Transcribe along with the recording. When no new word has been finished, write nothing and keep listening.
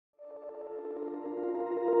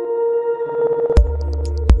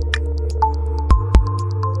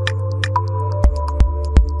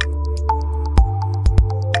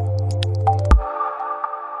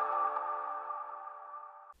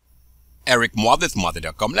Eric Mwadith,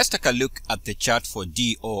 Mwadith.com. Let's take a look at the chart for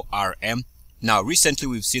DORM. Now, recently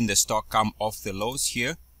we've seen the stock come off the lows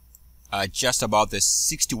here, just about the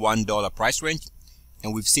 $61 price range.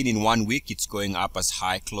 And we've seen in 1 week it's going up as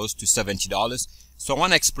high close to $70. So I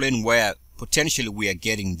want to explain where potentially we are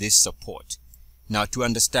getting this support. Now, to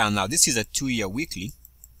understand, now this is a 2-year weekly.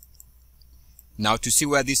 Now, to see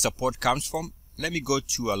where this support comes from, let me go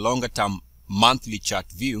to a longer term monthly chart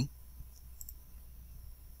view.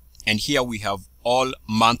 And here we have all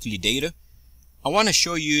monthly data. I want to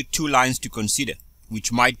show you 2 lines to consider,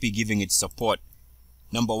 which might be giving it support.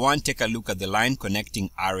 Number 1, take a look at the line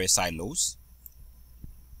connecting RSI lows.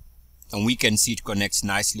 And we can see it connects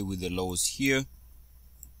nicely with the lows here,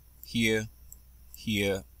 here,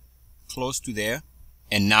 here, close to there.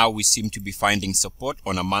 And now we seem to be finding support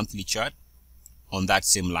on a monthly chart on that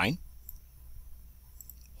same line.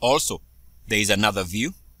 Also, there is another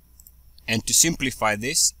view. And to simplify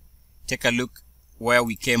this, take a look where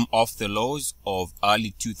we came off the lows of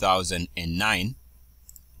early 2009.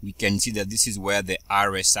 We can see that this is where the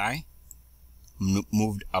RSI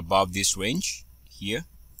moved above this range here.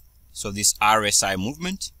 So this RSI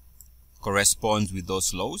movement corresponds with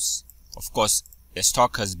those lows. Of course, the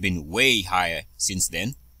stock has been way higher since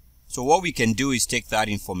then. So what we can do is take that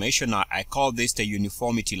information. I call this the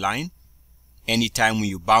uniformity line. Anytime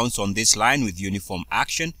you bounce on this line with uniform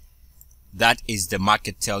action, that is the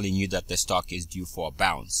market telling you that the stock is due for a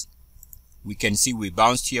bounce. We can see we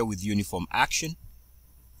bounced here with uniform action,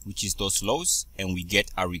 which is those lows, and we get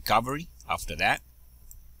a recovery after that.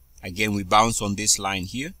 Again, we bounce on this line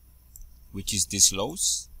here, which is this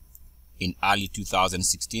lows in early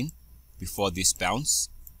 2016 before this bounce.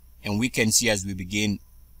 And we can see as we begin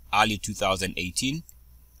early 2018,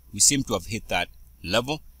 we seem to have hit that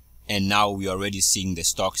level, and now we are already seeing the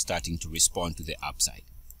stock starting to respond to the upside.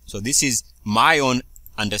 So this is my own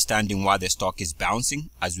understanding why the stock is bouncing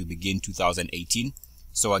as we begin 2018.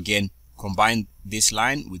 So again, combine this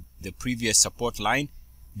line with the previous support line.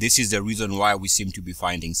 This is the reason why we seem to be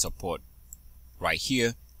finding support right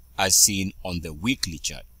here as seen on the weekly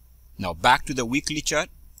chart. Now back to the weekly chart,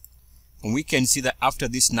 and we can see that after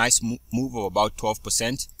this nice move of about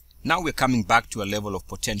 12%, now we're coming back to a level of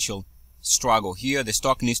potential struggle here. The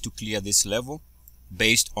stock needs to clear this level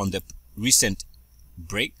based on the recent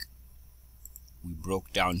break. We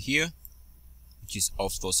broke down here, which is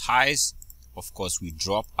off those highs. Of course, we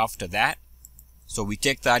drop after that. So we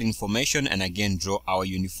take that information and again draw our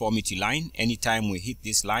uniformity line. Anytime we hit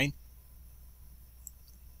this line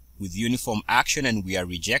with uniform action and we are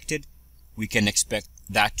rejected, we can expect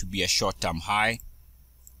that to be a short-term high.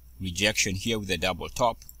 Rejection here with a double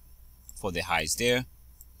top for the highs there.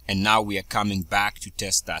 And now we are coming back to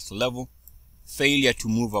test that level. Failure to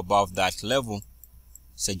move above that level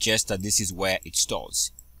suggests that this is where it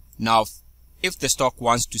stalls. Now, if the stock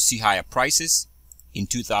wants to see higher prices in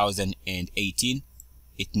 2018,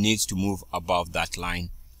 it needs to move above that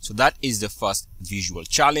line. So that is the first visual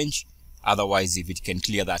challenge. Otherwise, if it can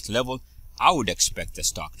clear that level, I would expect the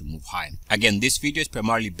stock to move higher. Again, this video is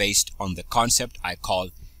primarily based on the concept I call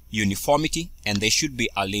uniformity, and there should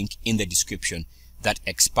be a link in the description that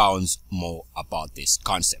expounds more about this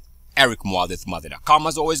concept. Eric Mwadith, Mwadith.com.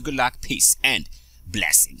 As always, good luck, peace, and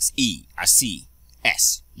blessings.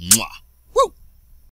 ERCS. Mwah.